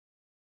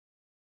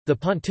The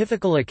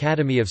Pontifical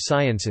Academy of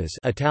Sciences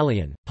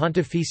Italian,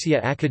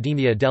 Pontificia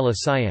Accademia delle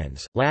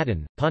Scienze,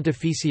 Latin,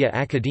 Pontificia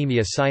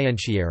Academia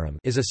Scientiarum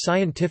is a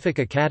scientific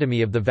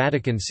academy of the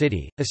Vatican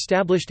City,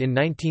 established in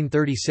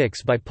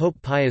 1936 by Pope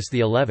Pius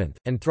XI,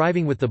 and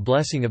thriving with the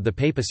blessing of the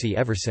papacy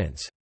ever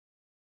since.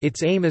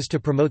 Its aim is to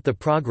promote the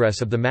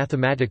progress of the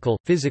mathematical,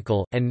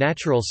 physical, and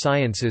natural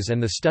sciences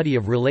and the study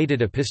of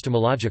related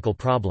epistemological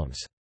problems.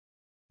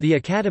 The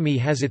Academy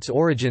has its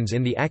origins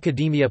in the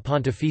Accademia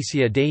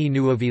Pontificia dei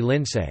Nuovi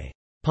Lincei,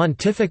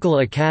 Pontifical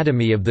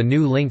Academy of the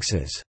New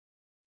Linces,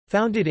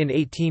 founded in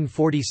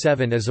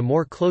 1847 as a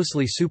more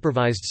closely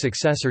supervised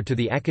successor to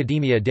the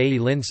Accademia dei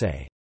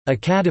Lincei,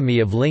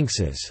 Academy of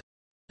Linces,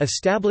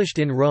 established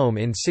in Rome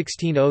in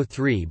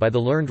 1603 by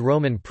the learned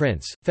Roman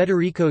prince,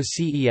 Federico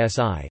Cesi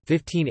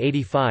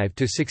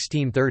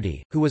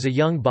 (1585–1630), who was a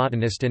young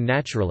botanist and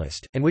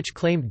naturalist, and which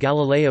claimed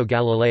Galileo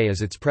Galilei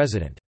as its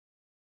president.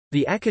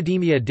 The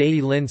Accademia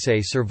dei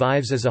Lincei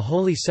survives as a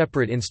wholly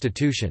separate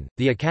institution.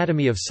 The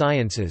Academy of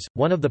Sciences,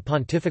 one of the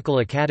pontifical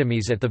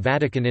academies at the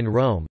Vatican in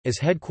Rome, is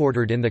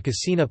headquartered in the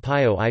Cascina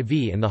Pio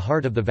IV in the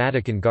heart of the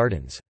Vatican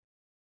Gardens.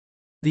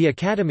 The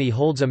Academy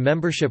holds a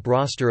membership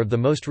roster of the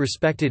most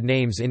respected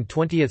names in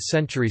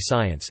 20th-century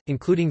science,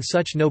 including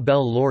such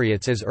Nobel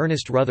laureates as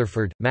Ernest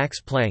Rutherford,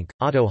 Max Planck,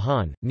 Otto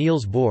Hahn,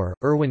 Niels Bohr,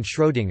 Erwin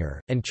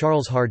Schrödinger, and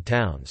Charles Hard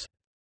Towns.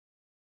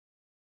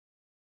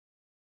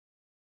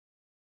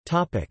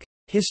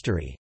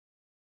 History.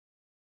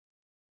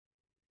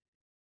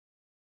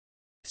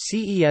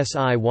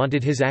 CESI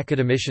wanted his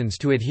academicians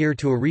to adhere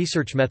to a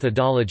research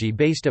methodology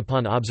based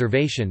upon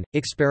observation,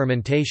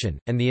 experimentation,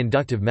 and the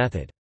inductive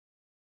method.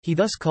 He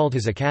thus called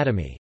his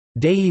academy,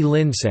 Dei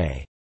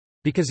Lincei,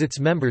 because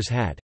its members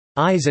had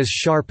eyes as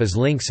sharp as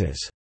lynxes,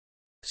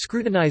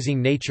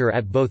 scrutinizing nature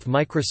at both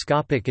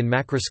microscopic and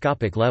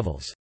macroscopic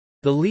levels.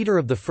 The leader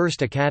of the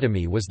first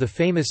academy was the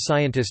famous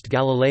scientist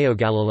Galileo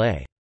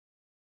Galilei.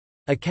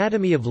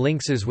 Academy of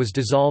Linces was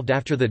dissolved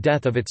after the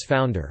death of its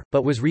founder,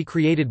 but was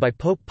recreated by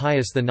Pope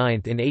Pius IX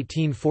in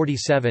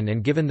 1847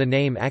 and given the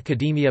name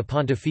Accademia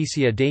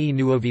Pontificia dei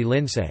Nuovi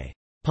Lincei,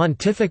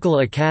 Pontifical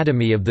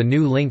Academy of the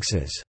New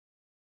Linces.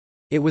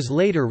 It was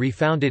later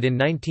refounded in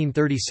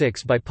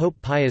 1936 by Pope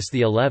Pius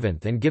XI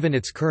and given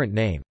its current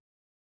name.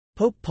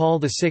 Pope Paul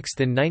VI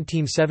in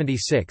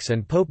 1976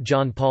 and Pope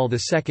John Paul II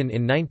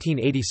in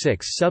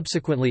 1986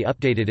 subsequently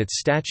updated its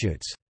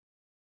statutes.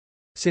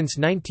 Since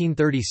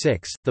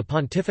 1936, the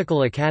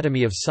Pontifical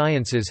Academy of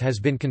Sciences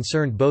has been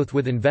concerned both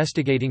with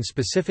investigating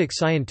specific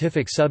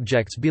scientific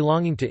subjects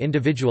belonging to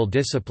individual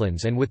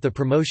disciplines and with the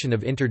promotion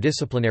of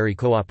interdisciplinary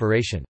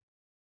cooperation.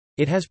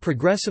 It has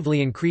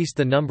progressively increased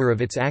the number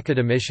of its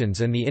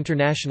academicians and the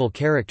international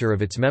character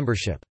of its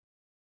membership.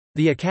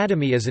 The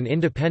Academy is an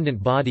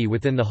independent body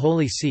within the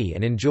Holy See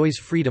and enjoys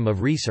freedom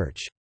of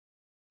research.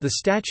 The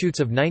Statutes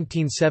of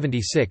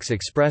 1976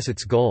 express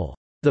its goal.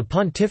 The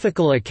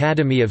Pontifical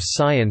Academy of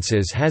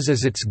Sciences has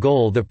as its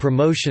goal the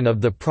promotion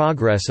of the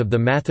progress of the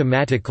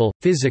mathematical,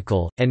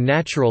 physical, and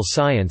natural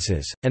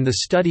sciences, and the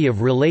study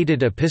of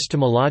related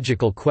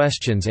epistemological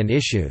questions and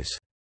issues.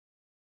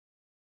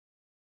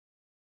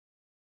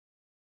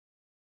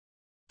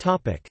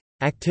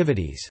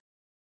 Activities.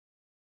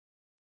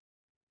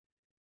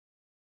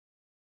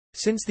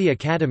 Since the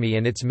Academy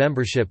and its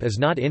membership is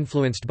not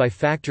influenced by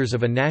factors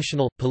of a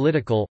national,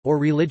 political, or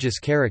religious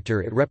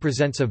character, it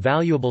represents a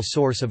valuable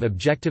source of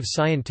objective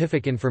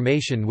scientific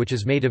information which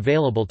is made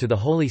available to the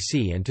Holy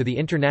See and to the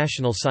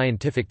international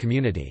scientific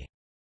community.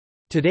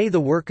 Today the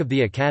work of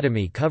the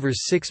Academy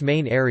covers 6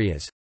 main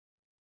areas: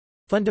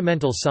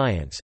 fundamental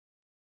science,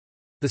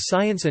 the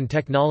science and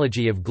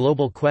technology of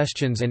global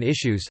questions and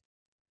issues,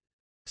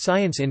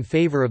 science in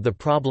favor of the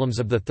problems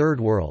of the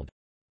Third World,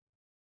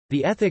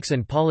 the ethics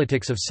and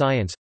politics of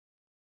science,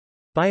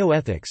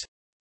 bioethics.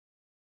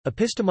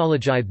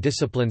 Epistemology.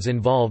 Disciplines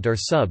involved are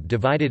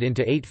sub-divided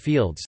into 8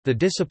 fields: the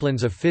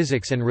disciplines of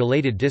physics and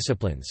related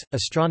disciplines,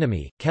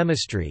 astronomy,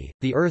 chemistry,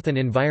 the earth and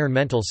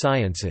environmental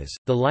sciences,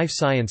 the life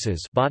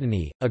sciences,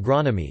 botany,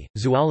 agronomy,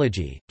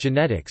 zoology,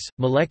 genetics,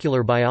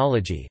 molecular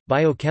biology,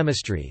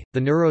 biochemistry,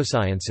 the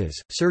neurosciences,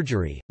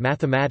 surgery,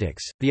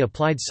 mathematics, the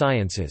applied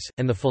sciences,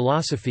 and the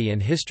philosophy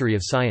and history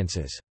of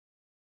sciences.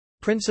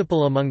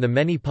 Principal among the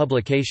many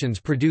publications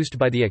produced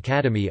by the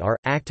Academy are,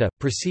 Acta,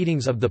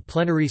 proceedings of the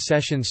plenary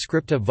sessions,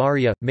 Scripta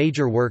Varia,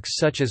 major works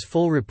such as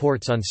full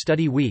reports on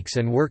study weeks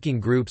and working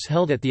groups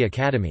held at the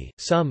Academy.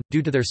 Some,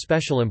 due to their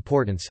special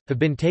importance, have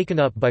been taken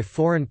up by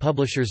foreign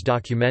publishers.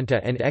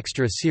 Documenta and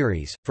Extra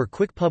series, for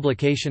quick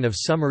publication of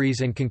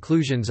summaries and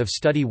conclusions of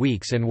study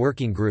weeks and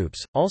working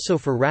groups, also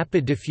for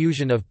rapid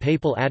diffusion of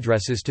papal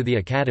addresses to the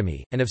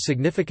Academy, and of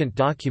significant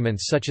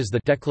documents such as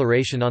the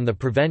Declaration on the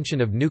Prevention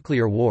of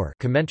Nuclear War,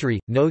 commentary,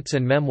 notes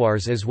and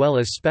memoirs, as well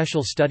as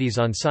special studies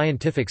on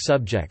scientific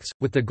subjects,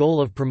 with the goal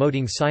of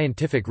promoting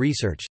scientific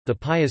research. The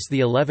Pius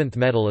XI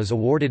Medal is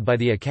awarded by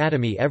the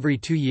Academy every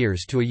 2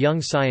 years to a young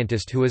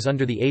scientist who is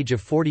under the age of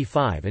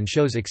 45 and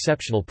shows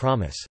exceptional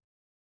promise.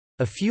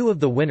 A few of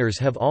the winners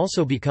have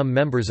also become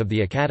members of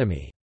the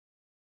Academy.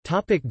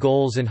 Topic: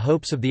 goals and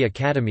hopes of the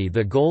Academy.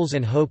 The goals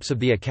and hopes of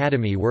the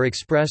Academy were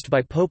expressed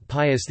by Pope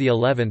Pius XI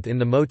in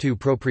the Motu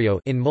Proprio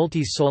in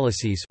Multis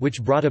Solices,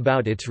 which brought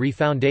about its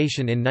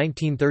refoundation in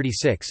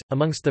 1936.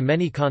 Amongst the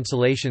many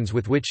consolations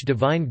with which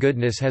divine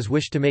goodness has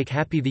wished to make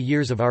happy the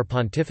years of our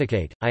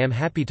pontificate, I am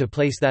happy to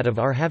place that of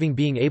our having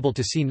being able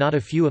to see not a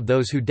few of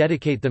those who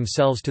dedicate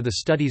themselves to the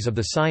studies of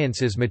the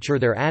sciences mature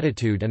their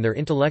attitude and their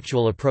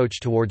intellectual approach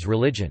towards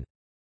religion.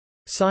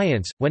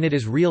 Science, when it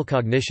is real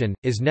cognition,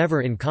 is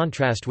never in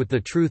contrast with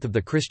the truth of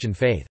the Christian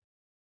faith.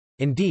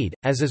 Indeed,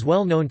 as is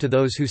well known to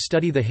those who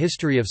study the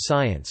history of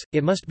science,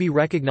 it must be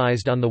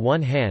recognized on the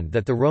one hand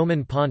that the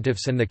Roman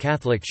pontiffs and the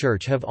Catholic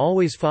Church have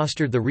always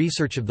fostered the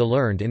research of the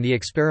learned in the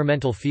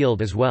experimental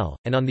field as well,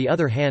 and on the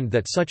other hand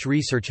that such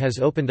research has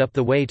opened up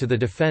the way to the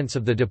defense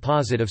of the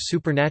deposit of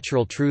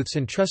supernatural truths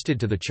entrusted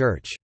to the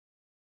Church.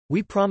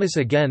 We promise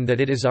again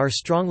that it is our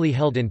strongly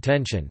held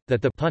intention,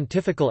 that the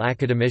Pontifical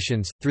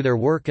Academicians, through their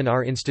work and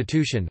our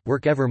institution,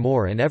 work ever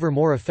more and ever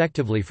more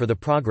effectively for the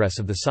progress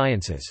of the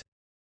sciences.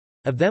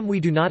 Of them we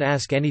do not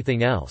ask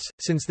anything else,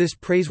 since this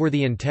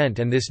praiseworthy intent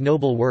and this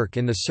noble work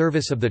in the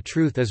service of the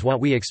truth is what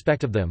we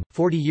expect of them.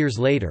 40 years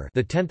later,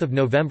 the 10th of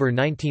November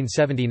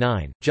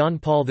 1979, John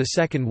Paul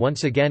II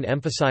once again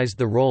emphasized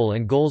the role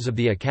and goals of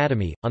the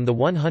Academy. On the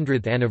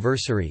 100th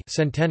anniversary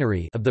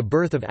centenary of the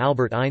birth of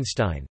Albert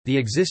Einstein, the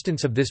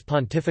existence of this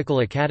Pontifical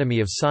Academy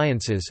of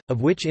Sciences,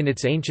 of which in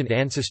its ancient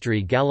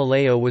ancestry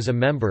Galileo was a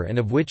member and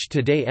of which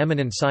today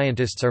eminent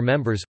scientists are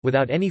members,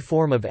 without any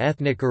form of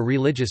ethnic or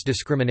religious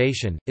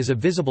discrimination, is a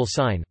visible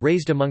sign,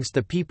 raised amongst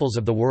the peoples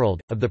of the world,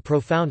 of the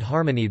profound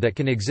harmony that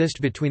can exist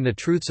between the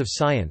truths of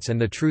science and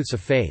the truths of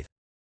faith.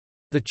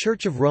 The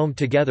Church of Rome,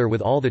 together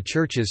with all the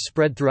churches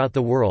spread throughout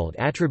the world,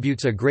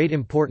 attributes a great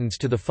importance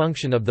to the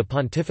function of the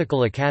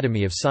Pontifical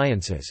Academy of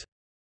Sciences.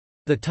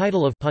 The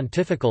title of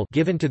Pontifical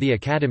given to the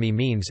Academy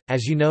means,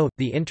 as you know,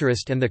 the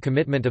interest and the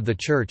commitment of the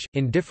Church,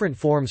 in different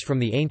forms from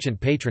the ancient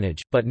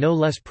patronage, but no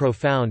less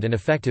profound and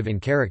effective in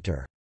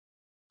character.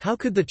 How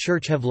could the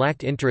Church have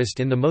lacked interest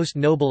in the most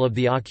noble of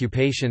the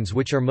occupations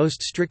which are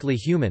most strictly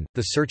human,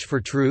 the search for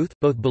truth?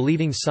 Both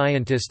believing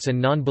scientists and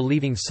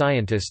non-believing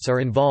scientists are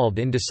involved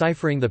in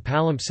deciphering the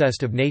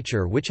palimpsest of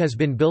nature, which has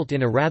been built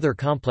in a rather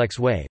complex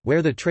way,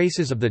 where the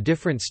traces of the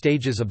different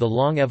stages of the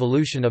long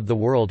evolution of the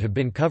world have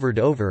been covered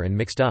over and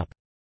mixed up.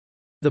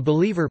 The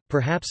believer,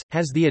 perhaps,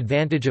 has the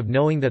advantage of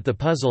knowing that the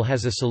puzzle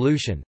has a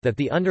solution, that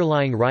the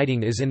underlying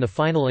writing is in the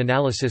final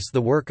analysis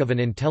the work of an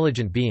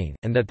intelligent being,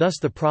 and that thus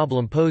the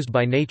problem posed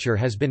by nature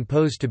has been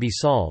posed to be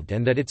solved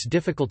and that its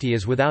difficulty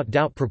is without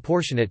doubt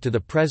proportionate to the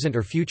present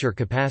or future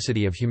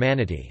capacity of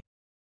humanity.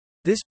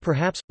 This,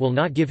 perhaps, will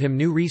not give him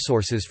new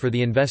resources for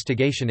the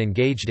investigation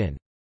engaged in.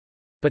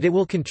 But it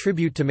will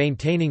contribute to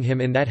maintaining him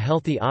in that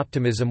healthy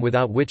optimism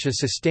without which a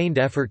sustained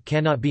effort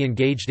cannot be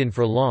engaged in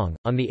for long.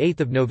 On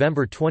 8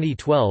 November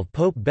 2012,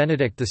 Pope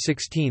Benedict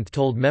XVI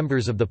told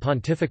members of the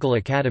Pontifical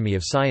Academy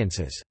of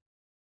Sciences,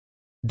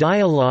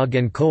 "Dialogue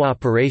and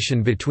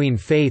cooperation between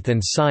faith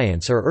and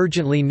science are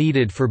urgently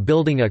needed for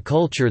building a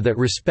culture that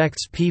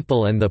respects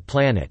people and the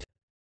planet.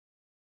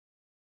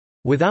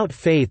 Without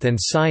faith and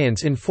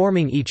science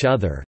informing each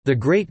other, the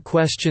great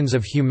questions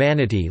of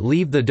humanity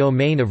leave the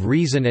domain of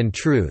reason and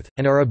truth,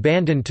 and are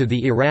abandoned to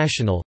the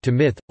irrational, to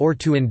myth, or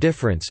to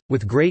indifference,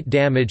 with great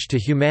damage to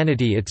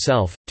humanity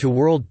itself, to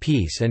world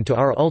peace and to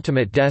our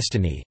ultimate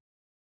destiny.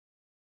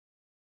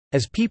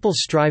 As people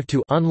strive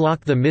to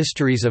unlock the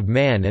mysteries of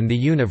man and the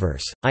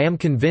universe, I am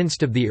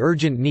convinced of the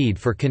urgent need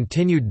for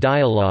continued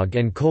dialogue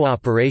and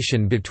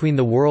cooperation between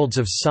the worlds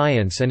of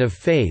science and of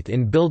faith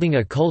in building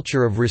a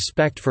culture of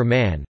respect for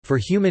man, for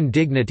human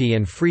dignity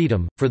and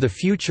freedom, for the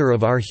future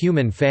of our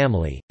human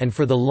family, and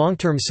for the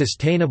long-term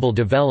sustainable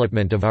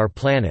development of our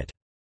planet."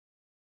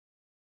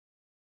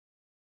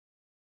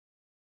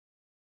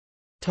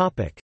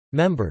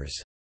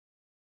 Members.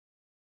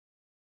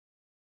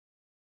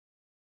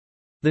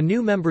 The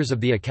new members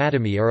of the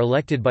Academy are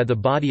elected by the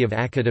body of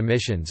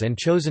academicians and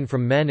chosen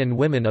from men and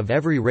women of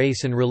every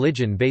race and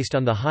religion based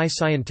on the high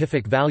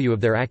scientific value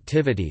of their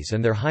activities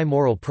and their high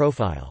moral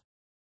profile.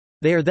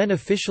 They are then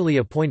officially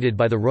appointed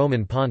by the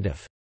Roman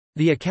Pontiff.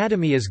 The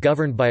Academy is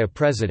governed by a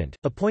president,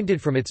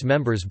 appointed from its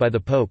members by the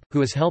Pope,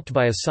 who is helped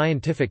by a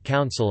scientific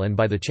council and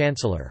by the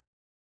Chancellor.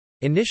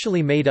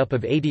 Initially made up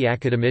of 80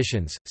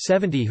 academicians,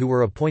 70 who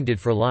were appointed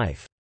for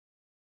life.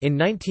 In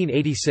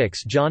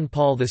 1986, John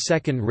Paul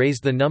II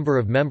raised the number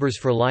of members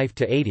for life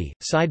to 80,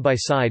 side by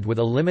side with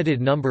a limited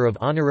number of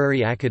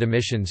honorary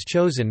academicians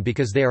chosen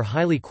because they are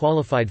highly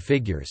qualified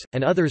figures,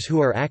 and others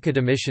who are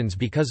academicians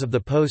because of the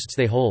posts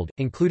they hold,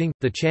 including,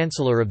 the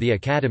Chancellor of the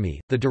Academy,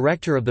 the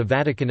Director of the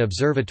Vatican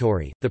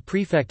Observatory, the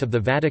Prefect of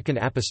the Vatican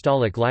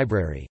Apostolic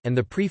Library, and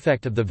the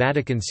Prefect of the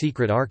Vatican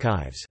Secret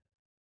Archives.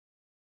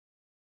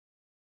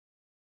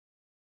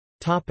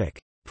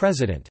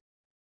 President.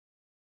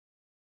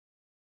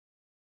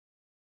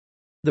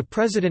 The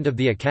President of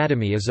the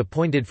Academy is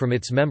appointed from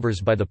its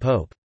members by the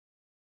Pope.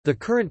 The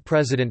current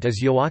President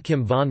is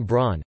Joachim von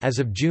Braun, as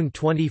of June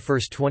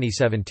 21,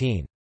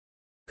 2017.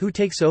 who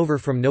takes over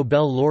from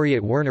Nobel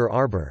laureate Werner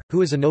Arber,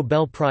 who is a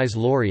Nobel Prize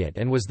laureate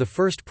and was the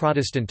first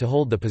Protestant to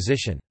hold the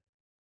position.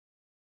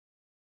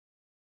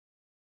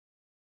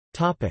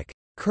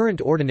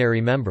 Current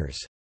ordinary members.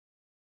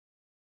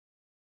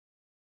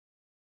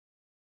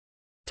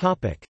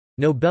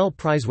 Nobel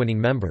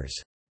Prize-winning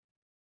members.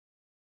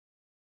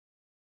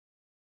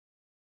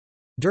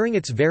 During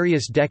its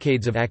various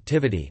decades of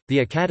activity, the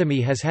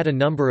Academy has had a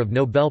number of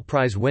Nobel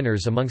Prize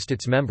winners amongst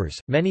its members,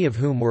 many of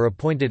whom were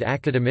appointed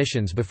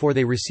academicians before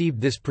they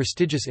received this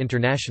prestigious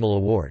international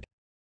award.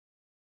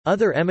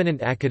 Other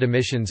eminent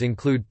academicians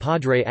include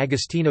Padre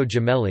Agostino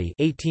Gemelli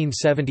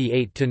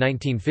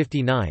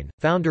 (1878–1959),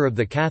 founder of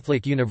the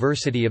Catholic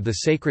University of the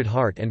Sacred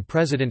Heart and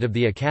president of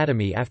the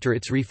Academy after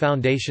its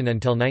refoundation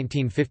until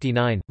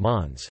 1959,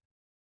 Mons.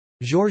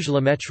 Georges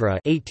Lemaitre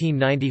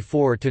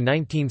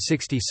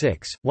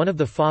 (1894–1966), one of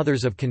the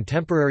fathers of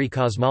contemporary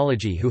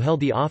cosmology who held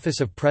the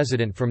office of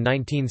president from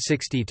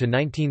 1960 to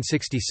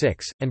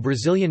 1966, and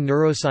Brazilian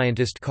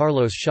neuroscientist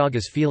Carlos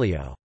Chagas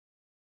Filho.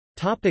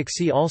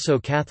 See also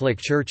Catholic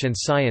Church and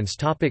Science.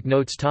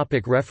 Notes.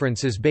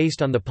 References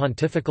based on the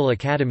Pontifical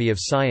Academy of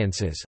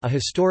Sciences, a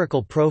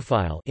historical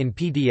profile in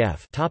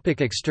PDF.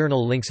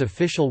 External links.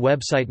 Official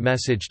website.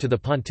 Message to the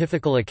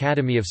Pontifical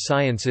Academy of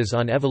Sciences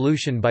on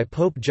Evolution by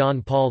Pope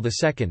John Paul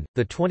II,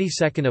 the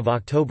 22nd of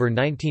October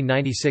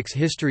 1996.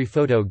 History.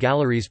 Photo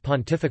galleries.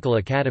 Pontifical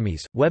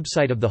Academies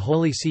website of the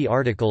Holy See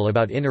article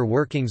about inner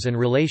workings and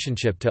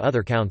relationship to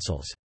other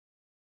councils.